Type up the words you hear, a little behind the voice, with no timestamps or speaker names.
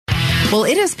Well,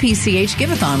 it is PCH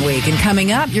Give-a-thon week, and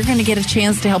coming up, you're going to get a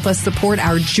chance to help us support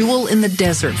our Jewel in the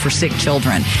Desert for sick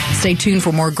children. Stay tuned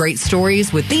for more great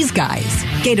stories with these guys,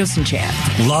 Gaydos and Chad.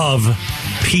 Love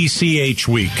PCH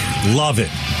week. Love it.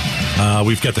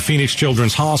 We've got the Phoenix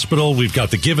Children's Hospital. We've got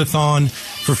the Give-a-thon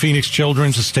for Phoenix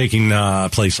Children's. It's taking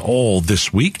place all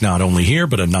this week, not only here,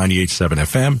 but at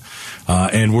 98.7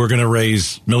 FM. And we're going to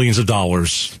raise millions of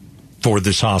dollars for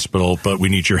this hospital, but we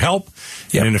need your help.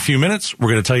 Yep. And in a few minutes, we're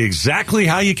going to tell you exactly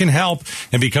how you can help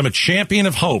and become a champion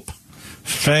of hope.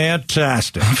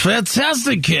 Fantastic.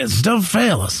 Fantastic, kids. Don't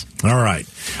fail us. All right.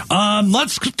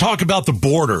 Let's talk about the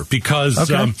border because...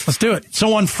 Okay, let's do it.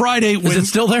 So on Friday... Is it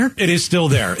still there? It is still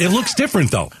there. It looks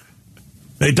different, though.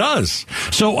 It does.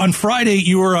 So on Friday,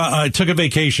 you were took a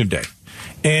vacation day,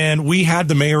 and we had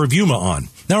the mayor of Yuma on.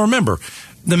 Now, remember...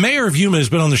 The mayor of Yuma has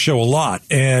been on the show a lot,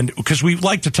 and because we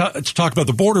like to talk about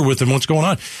the border with him, what's going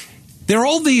on. There are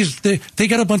all these, they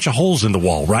got a bunch of holes in the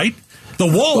wall, right? The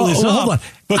wall is up. Hold on.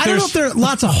 But I don't know if there are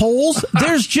lots of holes.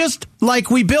 There's just, like,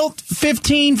 we built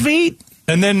 15 feet.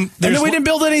 And then we didn't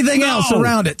build anything else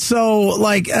around it. So,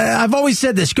 like, I've always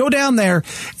said this. Go down there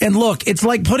and look. It's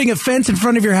like putting a fence in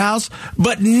front of your house,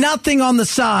 but nothing on the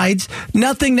sides,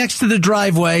 nothing next to the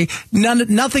driveway,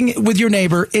 nothing with your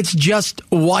neighbor. It's just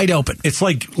wide open. It's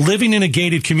like living in a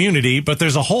gated community, but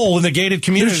there's a hole in the gated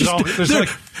community.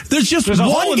 There's just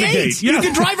one gate. Yeah. You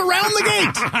can drive around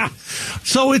the gate.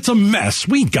 So it's a mess.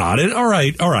 We got it. All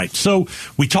right. So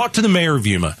we talked to the mayor of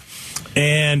Yuma.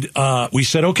 And we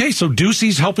said, okay, so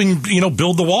Ducey's helping,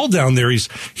 build the wall down there.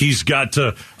 He's got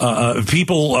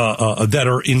people that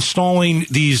are installing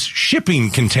these shipping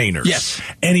containers. Yes.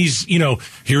 And he's,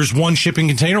 here's one shipping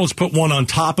container. Let's put one on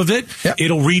top of it. Yep.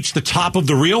 It'll reach the top of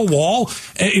the real wall.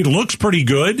 It looks pretty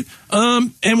good.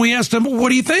 And we asked him, well, what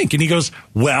do you think? And he goes,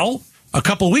 well, a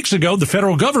couple of weeks ago, the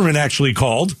federal government actually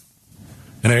called.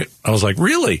 And I was like,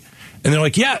 really? And they're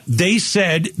like, yeah, they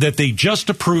said that they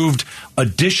just approved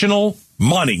additional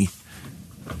money,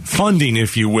 funding,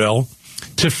 if you will,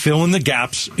 to fill in the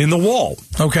gaps in the wall.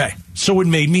 Okay. So it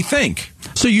made me think.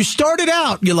 So you started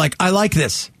out, you're like, I like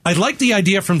this. I like the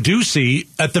idea from Ducey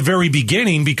at the very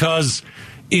beginning because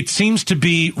it seems to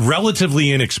be relatively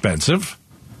inexpensive.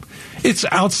 It's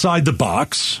outside the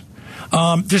box.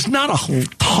 There's not a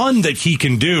ton that he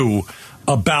can do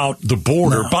about the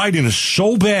border. No. Biden is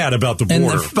so bad about the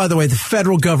border. And by the way, the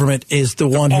federal government is the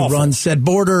one who runs said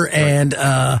border. Right. And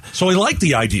so I like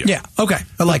the idea. Yeah, okay,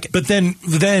 I like it. But then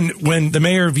when the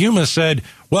mayor of Yuma said,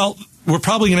 well, we're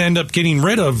probably going to end up getting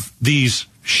rid of these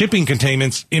shipping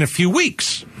containments in a few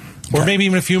weeks or maybe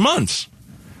even a few months.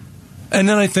 And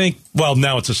then I think, well,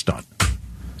 now it's a stunt.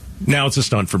 Now it's a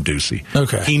stunt from Ducey.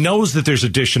 Okay. He knows that there's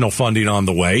additional funding on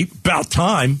the way. About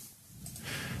time.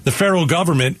 The federal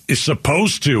government is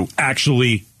supposed to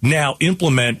actually now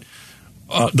implement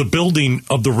the building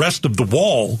of the rest of the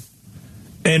wall.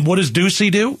 And what does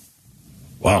Ducey do?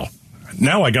 Well,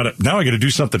 now I got to do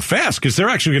something fast because they're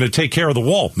actually going to take care of the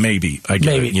wall. Maybe.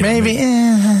 Maybe.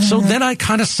 So then I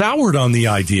kind of soured on the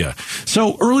idea.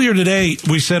 So earlier today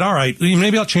we said, all right,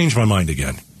 maybe I'll change my mind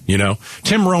again.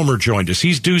 Tim Romer joined us.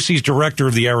 He's Ducey's director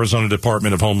of the Arizona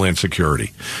Department of Homeland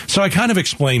Security. So I kind of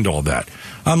explained all that.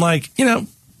 I'm like,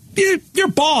 your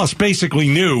boss basically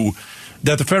knew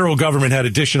that the federal government had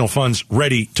additional funds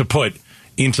ready to put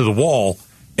into the wall,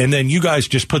 and then you guys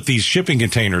just put these shipping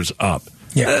containers up.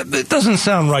 Yeah. It doesn't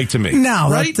sound right to me. No,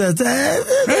 right?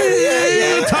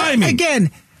 Timing. Again,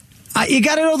 you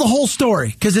got to know the whole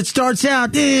story, because it starts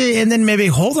out, and then maybe,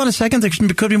 hold on a second, there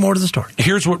could be more to the story.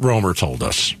 Here's what Romer told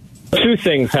us. Two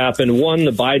things happened. One,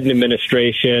 the Biden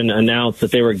administration announced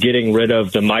that they were getting rid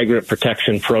of the migrant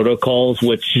protection protocols,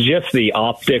 which just the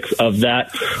optics of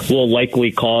that will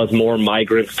likely cause more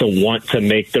migrants to want to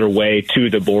make their way to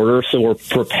the border. So we're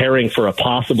preparing for a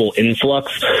possible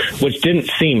influx, which didn't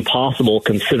seem possible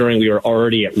considering we were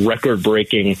already at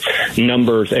record-breaking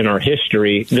numbers in our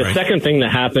history. The second thing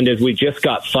that happened is we just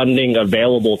got funding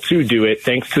available to do it,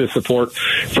 thanks to the support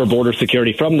for border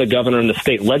security from the governor and the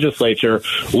state legislature.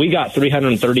 We got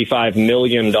 $335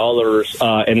 million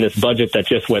in this budget that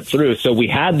just went through. So we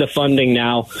had the funding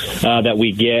now that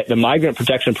we get. The migrant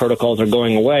protection protocols are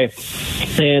going away.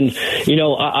 And,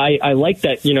 I like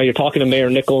that, you're talking to Mayor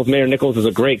Nichols. Mayor Nichols is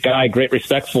a great guy, great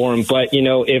respect for him. But,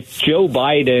 if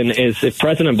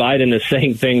President Biden is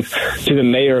saying things to the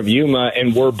mayor of Yuma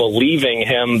and we're believing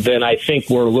him, then I think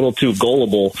we're a little too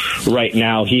gullible right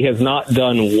now. He has not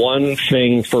done one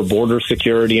thing for border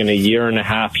security in a year and a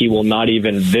half. He will not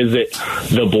even visit visit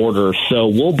the border. So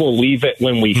we'll believe it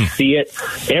when we see it.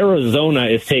 Arizona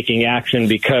is taking action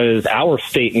because our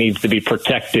state needs to be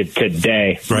protected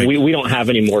today. Right. We don't have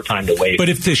any more time to wait. But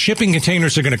if the shipping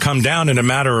containers are going to come down in a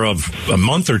matter of a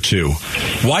month or two,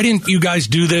 why didn't you guys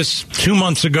do this 2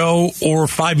 months ago or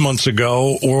 5 months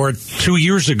ago or 2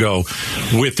 years ago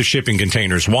with the shipping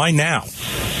containers? Why now?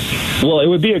 Well, it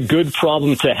would be a good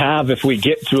problem to have if we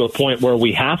get to a point where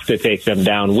we have to take them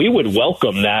down. We would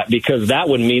welcome that because that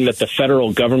would mean that the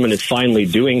federal government is finally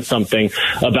doing something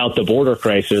about the border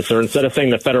crisis. Or instead of saying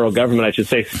the federal government, I should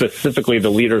say specifically the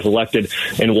leaders elected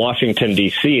in Washington,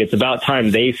 D.C. It's about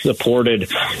time they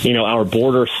supported, our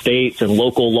border states and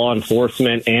local law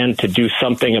enforcement and to do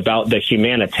something about the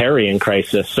humanitarian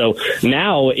crisis. So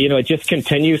now, it just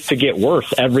continues to get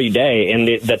worse every day, and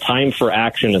the time for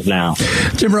action is now.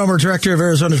 Tim Romer, Director of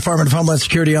Arizona Department of Homeland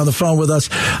Security, on the phone with us.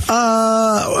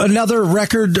 Another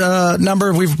record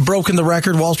number. We've broken the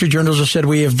record. Wall Street Journal has said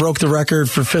we have broke the record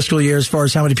for fiscal year as far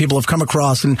as how many people have come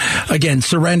across and, again,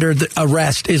 surrendered.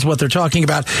 Arrest is what they're talking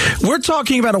about. We're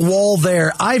talking about a wall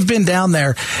there. I've been down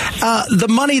there. The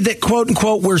money that, quote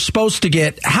unquote, we're supposed to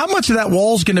get, how much of that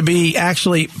wall is going to be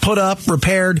actually put up,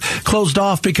 repaired, closed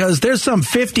off? Because there's some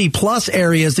 50-plus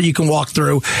areas that you can walk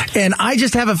through. And I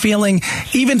just have a feeling,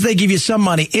 even if they give you some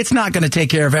money, it's not going to take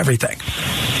care of everything.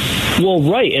 Well,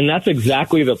 right, and that's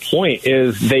exactly the point,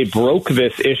 is they broke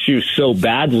this issue so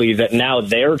badly that now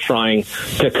they're trying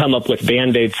to come up with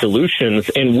Band-Aid solutions,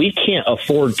 and we can't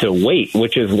afford to wait,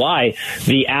 which is why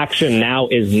the action now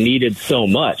is needed so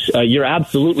much. You're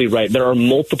absolutely right. There are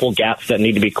multiple gaps that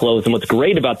need to be closed, and what's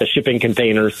great about the shipping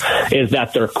containers is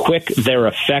that they're quick, they're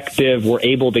effective, we're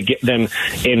able to get them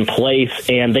in place,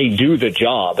 and they do the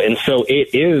job. And so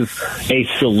it is a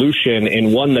solution,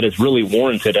 and one that is really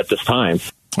warranted at this time.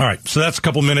 All right, so that's a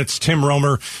couple minutes. Tim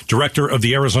Romer, Director of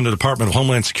the Arizona Department of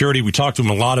Homeland Security. We talked to him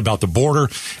a lot about the border,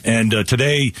 and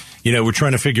today, we're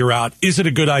trying to figure out, is it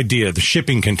a good idea, the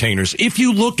shipping containers? If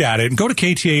you look at it, and go to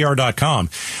KTAR.com,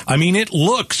 I mean, it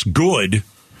looks good.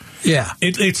 Yeah.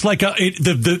 It's like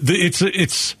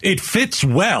it fits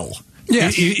well,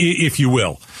 yes, if you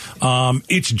will.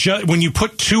 It's just, when you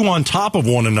put two on top of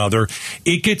one another,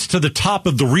 it gets to the top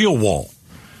of the real wall,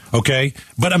 okay?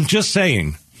 But I'm just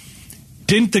saying,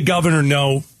 didn't the governor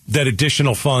know that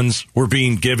additional funds were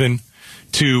being given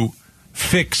to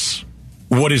fix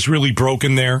what is really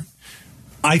broken there?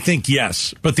 I think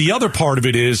yes. But the other part of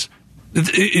it is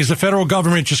the federal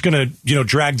government just going to,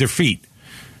 drag their feet?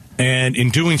 And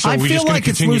in doing so, we're just going to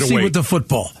continue to wait. I feel like it's Lucy with the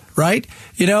football, right?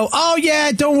 Oh,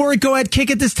 yeah, don't worry, go ahead,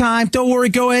 kick it this time. Don't worry,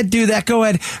 go ahead, do that. Go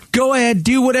ahead,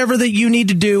 do whatever that you need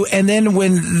to do. And then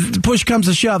when push comes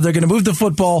to shove, they're going to move the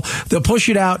football, they'll push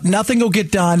it out, nothing will get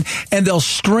done, and they'll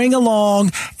string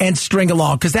along,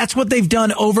 because that's what they've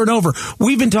done over and over.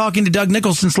 We've been talking to Doug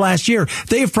Nichols since last year.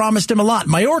 They have promised him a lot.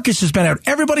 Mayorkas has been out.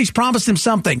 Everybody's promised him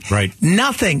something. Right.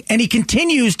 Nothing. And he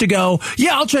continues to go,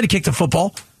 yeah, I'll try to kick the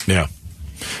football. Yeah.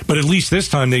 But at least this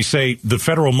time they say the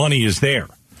federal money is there.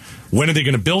 When are they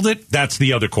going to build it? That's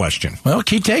the other question. Well,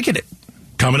 keep taking it.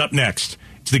 Coming up next,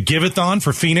 it's the Give-a-thon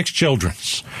for Phoenix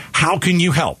Children's. How can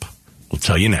you help? We'll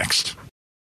tell you next.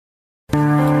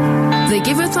 The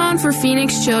Give-a-thon for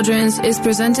Phoenix Children's is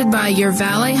presented by your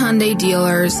Valley Hyundai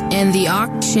dealers and the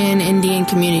Ak-Chin Indian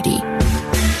community.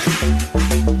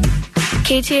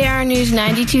 KTAR News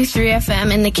 92.3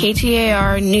 FM and the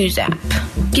KTAR News app.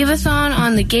 Give-a-thon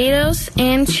on the Gaydos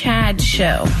and Chad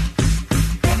show.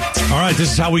 All right,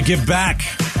 this is how we give back.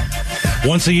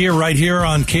 Once a year right here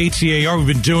on KTAR. We've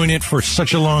been doing it for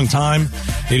such a long time.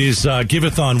 It is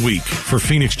Give-a-thon week for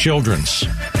Phoenix Children's.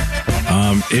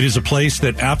 It is a place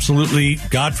that absolutely,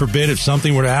 God forbid, if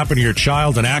something were to happen to your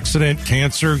child, an accident,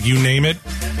 cancer, you name it,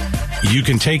 you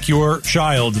can take your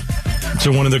child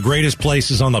to one of the greatest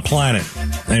places on the planet.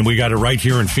 And we got it right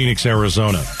here in Phoenix,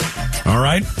 Arizona. All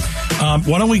right.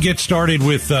 Why don't we get started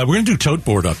with, we're going to do tote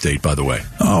board update, by the way.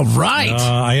 All right.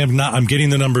 I'm getting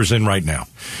the numbers in right now.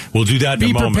 We'll do that in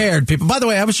a moment. Be prepared, people. By the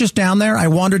way, I was just down there. I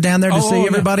wandered down there to see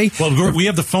everybody. Well, we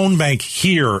have the phone bank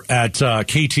here at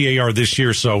KTAR this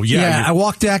year, so yeah. I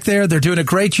walked back there. They're doing a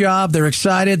great job. They're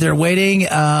excited. They're waiting.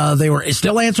 They were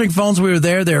still answering phones. We were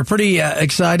there. They were pretty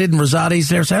excited. And Rosati's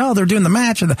there saying, they're doing the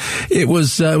match. And it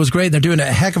was great. They're doing a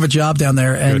heck of a job down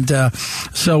there. And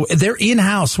so they're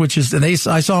in-house, which is,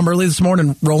 I saw them early this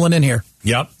morning rolling in here.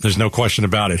 Yep, there's no question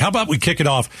about it. How about we kick it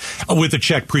off with a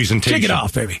check presentation? Kick it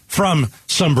off, baby. From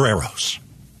Sombreros.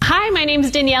 Hi, my name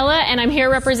is Daniela, and I'm here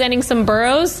representing some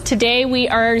boroughs. Today we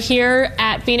are here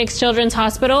at Phoenix Children's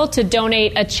Hospital to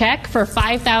donate a check for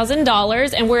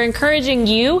 $5,000, and we're encouraging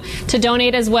you to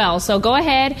donate as well. So go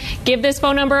ahead, give this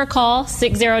phone number a call,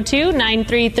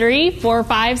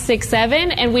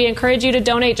 602-933-4567, and we encourage you to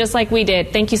donate just like we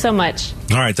did. Thank you so much.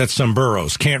 All right, that's some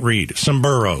boroughs. Can't read. Some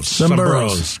boroughs. Some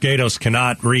boroughs. Gaydos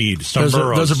cannot read. Some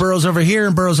boroughs. Those are boroughs over here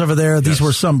and boroughs over there. These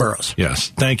were some boroughs.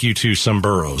 Yes. Thank you to some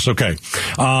boroughs. Okay.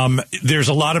 There's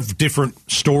a lot of different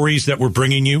stories that we're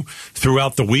bringing you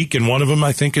throughout the week, and one of them,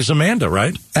 I think, is Amanda,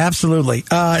 right? Absolutely.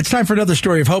 It's time for another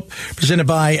story of hope presented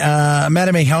by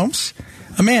Madame A. Holmes.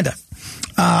 Amanda,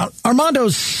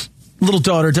 Armando's little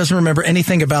daughter doesn't remember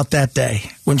anything about that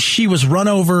day when she was run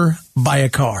over by a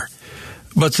car.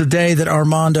 But it's a day that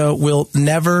Armando will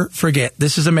never forget.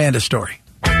 This is Amanda's story.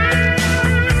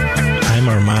 I'm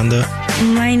Armando.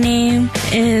 My name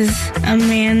is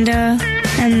Amanda,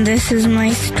 and this is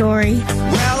my story.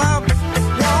 Well, I won't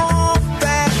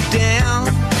back down.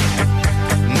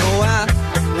 No, I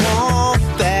won't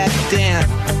back down.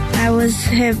 I was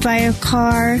hit by a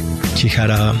car. She had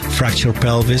a fractured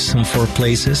pelvis in 4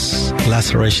 places,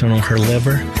 laceration on her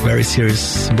liver, very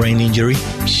serious brain injury.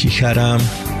 She had a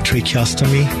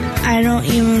tracheostomy. I don't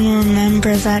even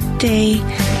remember that day.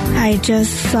 I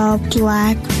just saw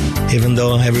black. Even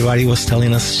though everybody was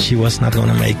telling us she was not going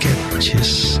to make it,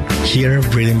 she's here,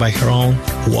 breathing by her own,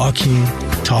 walking,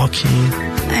 talking.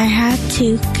 I had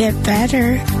to get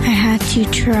better. I had to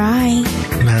try.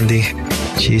 Mandy,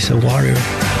 she's a warrior.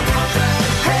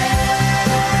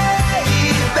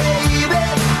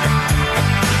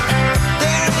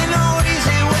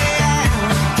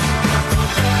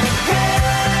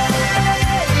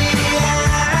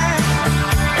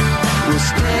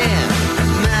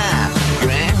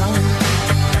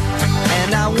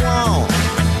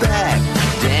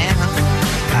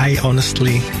 I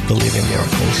honestly believe in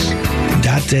miracles.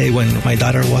 That day when my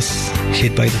daughter was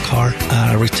hit by the car,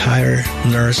 a retired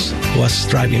nurse was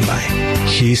driving by.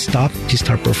 He stopped. He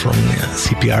started performing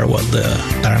CPR while the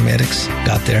paramedics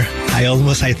got there. I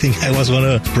think I was going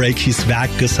to break his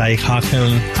back because I hugged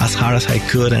him as hard as I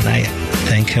could, and I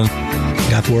thank him.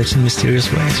 God works in mysterious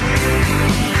ways.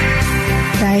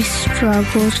 I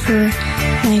struggled for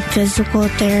my physical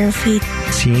therapy.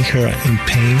 Seeing her in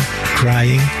pain,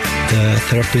 crying, the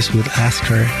therapist would ask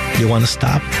her, "Do you want to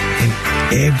stop?" And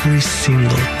every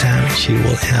single time she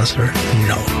will answer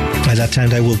no. At that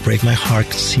time, I will break my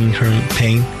heart seeing her in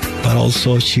pain, but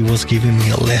also she was giving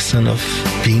me a lesson of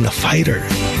being a fighter.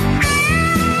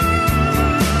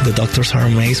 The doctors are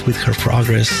amazed with her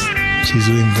progress. She's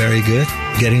doing very good,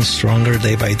 getting stronger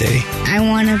day by day. I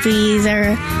want to be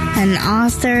either an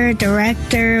author,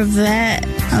 director, vet,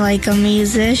 like a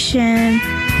musician.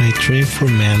 My dream for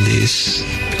Mandy is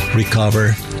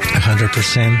recover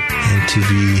 100% and to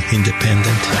be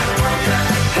independent.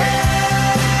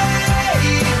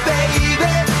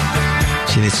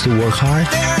 She needs to work hard.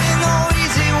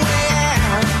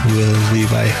 We'll be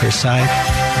by her side.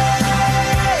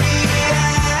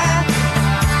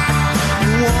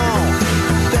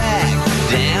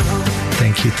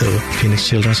 Thank you to Phoenix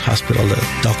Children's Hospital, the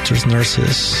doctors,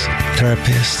 nurses,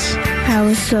 therapists. I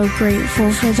was so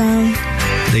grateful for them.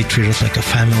 They treat us like a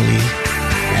family.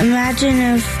 Imagine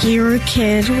if your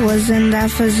kid was in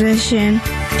that position.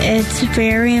 It's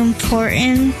very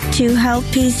important to help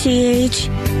PCH.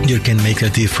 You can make a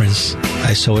difference.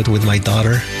 I saw it with my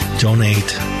daughter.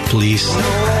 Donate, please.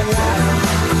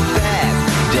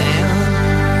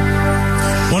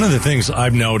 One of the things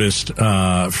I've noticed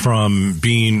from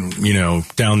being,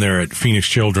 down there at Phoenix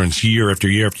Children's year after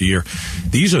year after year,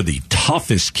 these are the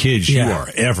toughest kids you are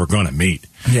ever going to meet.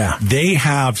 Yeah. They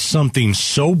have something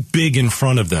so big in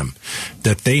front of them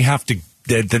that they have to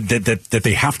that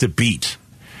they have to beat.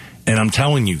 And I'm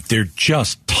telling you, they're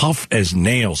just tough as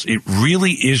nails. It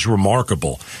really is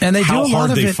remarkable and they how do a lot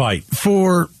hard of they it fight.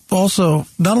 For also,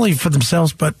 not only for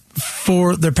themselves, but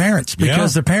for their parents,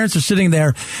 because their parents are sitting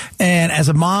there, and as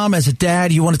a mom, as a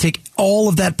dad, you want to take all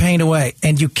of that pain away,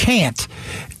 and you can't.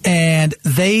 And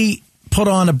they put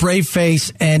on a brave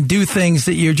face and do things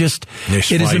that you're just,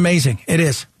 it is amazing. It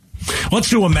is. Let's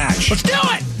do a match. Let's do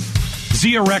it!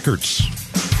 Zia Records.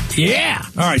 Yeah.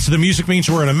 All right, so the music means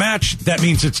we're in a match. That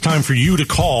means it's time for you to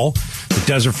call the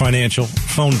Desert Financial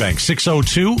Phone Bank.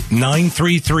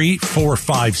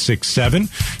 602-933-4567.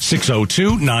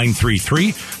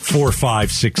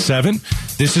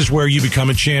 602-933-4567. This is where you become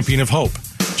a champion of hope.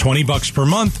 $20 per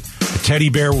month. A teddy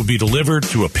bear will be delivered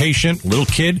to a patient, little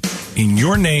kid, in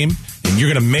your name, and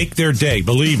you're going to make their day.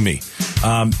 Believe me.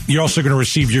 You're also going to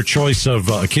receive your choice of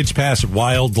a Kids Pass at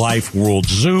Wildlife World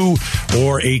Zoo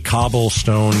or a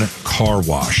Cobblestone Car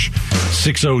Wash.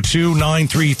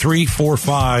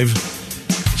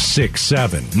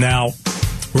 602-933-4567. Now,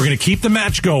 we're going to keep the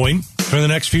match going for the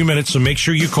next few minutes, so make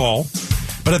sure you call.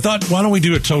 But I thought, why don't we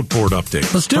do a tote board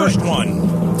update? Let's do it. First one.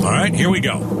 All right, here we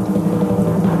go.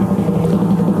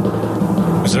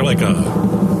 Is there like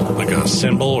a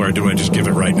symbol, or do I just give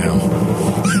it right now?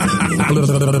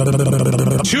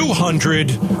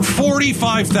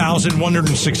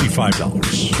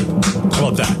 $245,165. How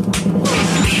about that?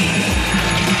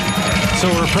 So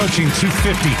we're approaching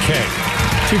 250K.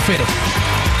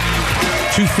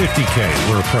 250K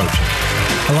we're approaching.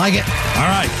 I like it. All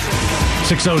right.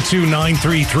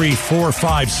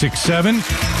 602-933-4567.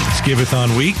 It's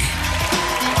Give-a-thon week.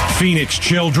 Phoenix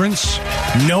Children's.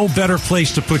 No better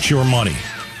place to put your money.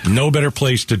 No better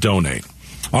place to donate.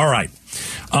 All right.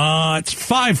 It's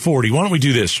 5:40. Why don't we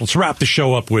do this? Let's wrap the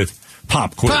show up with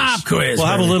Pop Quiz. Pop Quiz. We'll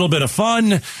have a little bit of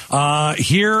fun.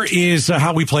 Here is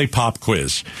how we play Pop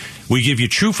Quiz. We give you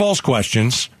true-false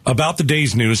questions about the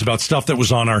day's news, about stuff that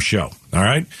was on our show. All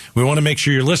right? We want to make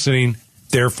sure you're listening.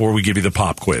 Therefore, we give you the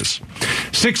Pop Quiz.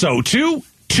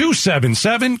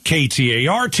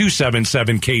 602-277-KTAR,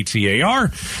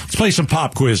 277-KTAR. Let's play some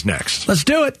Pop Quiz next. Let's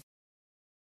do it.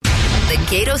 The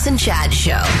Gaydos and Chad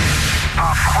Show.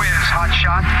 Pop Quiz, hot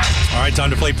shot. All right,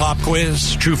 time to play Pop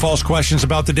Quiz. True-false questions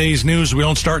about the day's news. We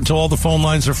don't start until all the phone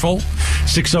lines are full.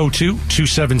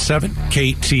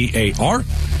 602-277-KTAR.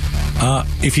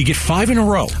 If you get 5 in a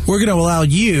row, we're going to allow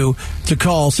you to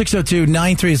call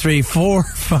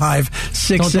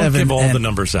 602-933-4567. Don't give all the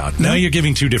numbers out. Now you're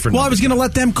giving two different numbers. I was going to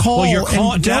let them call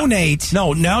and donate.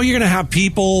 Now you're going to have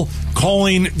people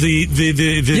calling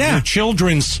the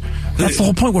children's... That's the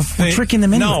whole point. We're tricking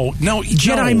them into it. No.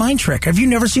 Jedi mind trick. Have you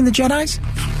never seen the Jedis?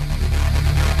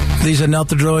 These are not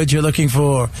the droids you're looking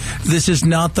for. This is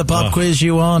not the pop quiz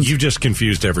you want. You just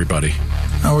confused everybody.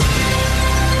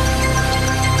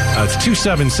 It's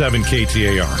 277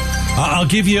 KTAR. I'll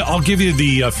give you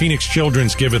the Phoenix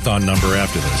Children's Give-a-thon number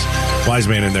after this. Wise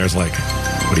man in there is like,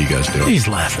 what are you guys doing? He's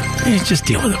laughing. He's just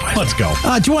deal with it. Let's go.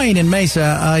 Dwayne in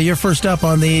Mesa, you're first up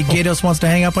on the Gaydos Wants to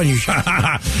Hang Up on You show. All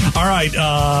right.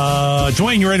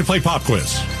 Dwayne, you ready to play Pop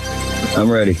Quiz? I'm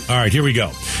ready. All right, here we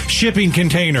go. Shipping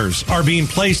containers are being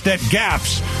placed at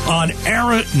Gaps on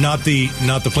not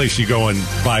the place you go and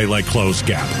buy like clothes,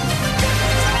 Gap.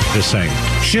 Just saying.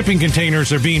 Shipping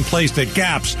containers are being placed at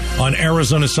Gaps on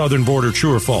Arizona's southern border.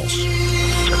 True or false?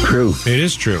 True. It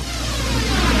is true.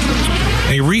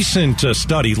 A recent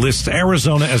study lists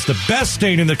Arizona as the best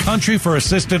state in the country for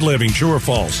assisted living. True or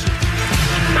false?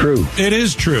 True. It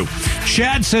is true.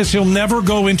 Chad says he'll never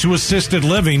go into assisted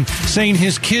living, saying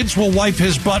his kids will wipe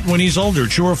his butt when he's older.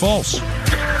 True or false?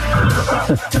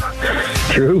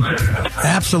 True.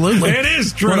 Absolutely. It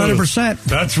is true. 100%.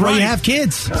 That's right. Well, you have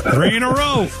kids. 3 in a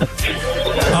row.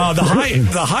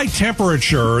 The high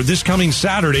temperature this coming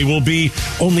Saturday will be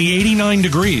only 89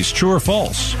 degrees. True or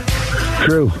false?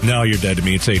 True. No, you're dead to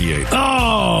me. It's 88.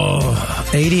 Oh,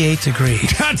 88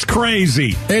 degrees. That's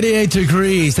crazy. 88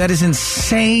 degrees. That is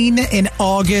insane in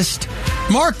August.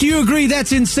 Mark, do you agree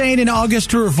that's insane in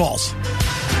August? True or false?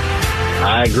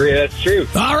 I agree. That's true.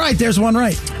 All right. There's one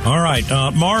right. All right.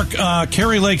 Mark,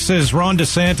 Kerry Lake says Ron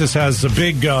DeSantis has a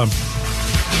big...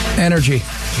 energy.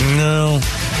 No.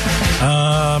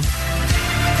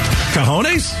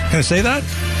 Cojones? Can I say that?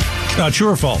 True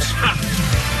or false?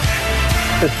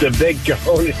 It's a big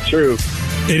cojones. True.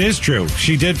 It is true.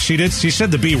 She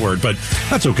said the B word, but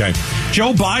that's okay.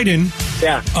 Joe Biden.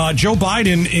 Yeah. Joe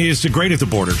Biden is great at the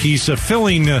border. He's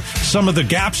filling some of the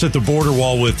gaps at the border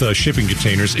wall with shipping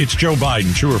containers. It's Joe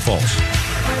Biden. True or false?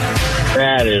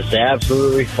 That is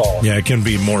absolutely false. Yeah, it can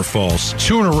be more false.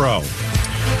 2 in a row.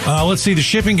 Let's see the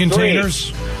shipping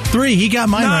containers. 3. He got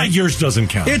mine right. Yours doesn't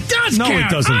count. It does count. No, it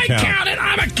doesn't count. I count it.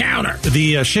 I'm a counter.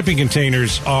 The shipping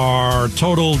containers are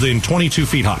totaled in 22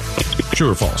 feet high. True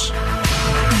or false?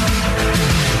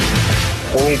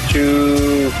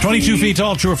 22 feet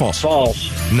tall. True or false?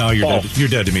 False. No, you're false. dead. You're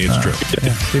dead to me. It's true.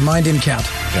 Yeah, your mind didn't count.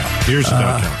 Yeah, yours did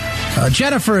not count.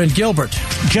 Jennifer and Gilbert.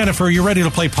 Jennifer, you ready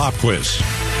to play Pop Quiz?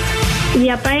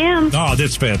 Yep, I am. Oh,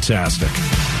 that's fantastic.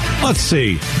 Let's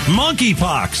see.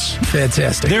 Monkeypox.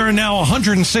 Fantastic. There are now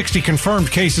 160 confirmed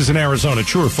cases in Arizona.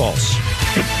 True or false?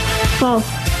 False.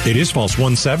 It is false.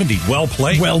 170. Well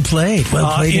played. Well played.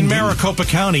 Well played. In Maricopa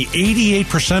County,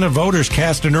 88% of voters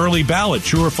cast an early ballot.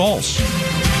 True or false?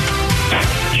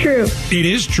 True. It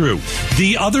is true.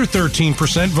 The other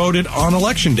 13% voted on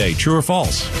Election Day. True or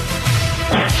false?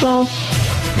 False.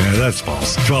 Yeah, that's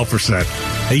false. 12%.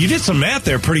 Hey, you did some math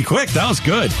there pretty quick. That was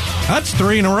good. That's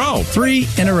 3 in a row. 3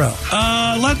 in a row.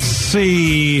 Let's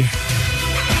see.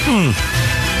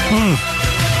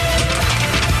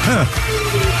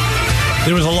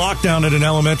 There was a lockdown at an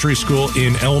elementary school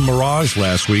in El Mirage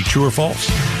last week. True or false?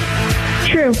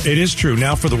 True. It is true.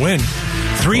 Now for the win.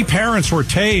 3 parents were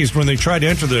tased when they tried to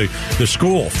enter the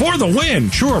school. For the win.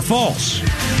 True or false?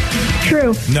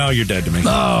 True. No, you're dead to me.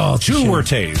 Oh, 2 were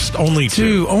tased. Only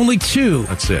 2. Only 2.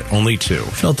 That's it. Only 2.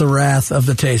 Felt the wrath of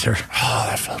the taser. Oh,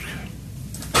 that felt good.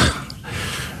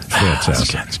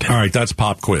 Fantastic. All right, that's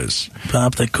Pop Quiz.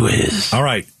 Pop the quiz. All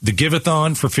right, the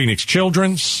Give-a-thon for Phoenix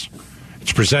Children's.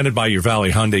 It's presented by your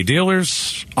Valley Hyundai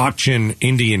dealers, Auction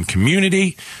Indian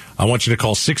Community. I want you to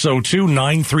call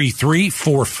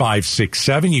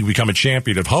 602-933-4567. You become a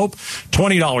champion of hope.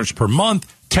 $20 per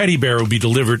month. Teddy bear will be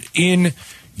delivered in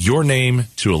your name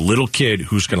to a little kid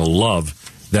who's going to love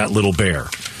that little bear.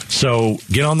 So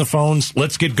get on the phones.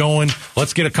 Let's get going.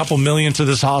 Let's get a couple million to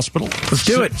this hospital. Let's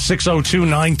do it.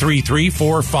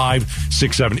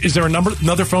 602-933-4567. Is there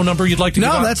another phone number you'd like to give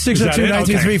out? No, that's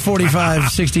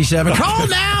 602-933-4567. Call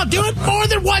now. Do it more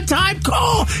than one time.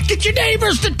 Call. Get your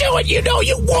neighbors to do it. You know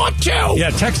you want to. Yeah,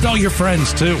 text all your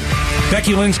friends, too.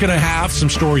 Becky Lynn's going to have some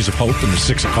stories of hope in the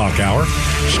 6 o'clock hour.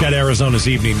 She's got Arizona's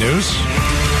evening news.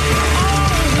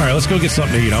 All right, let's go get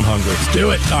something to eat. I'm hungry. Let's do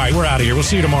it. All right, we're out of here. We'll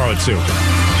see you tomorrow at 2.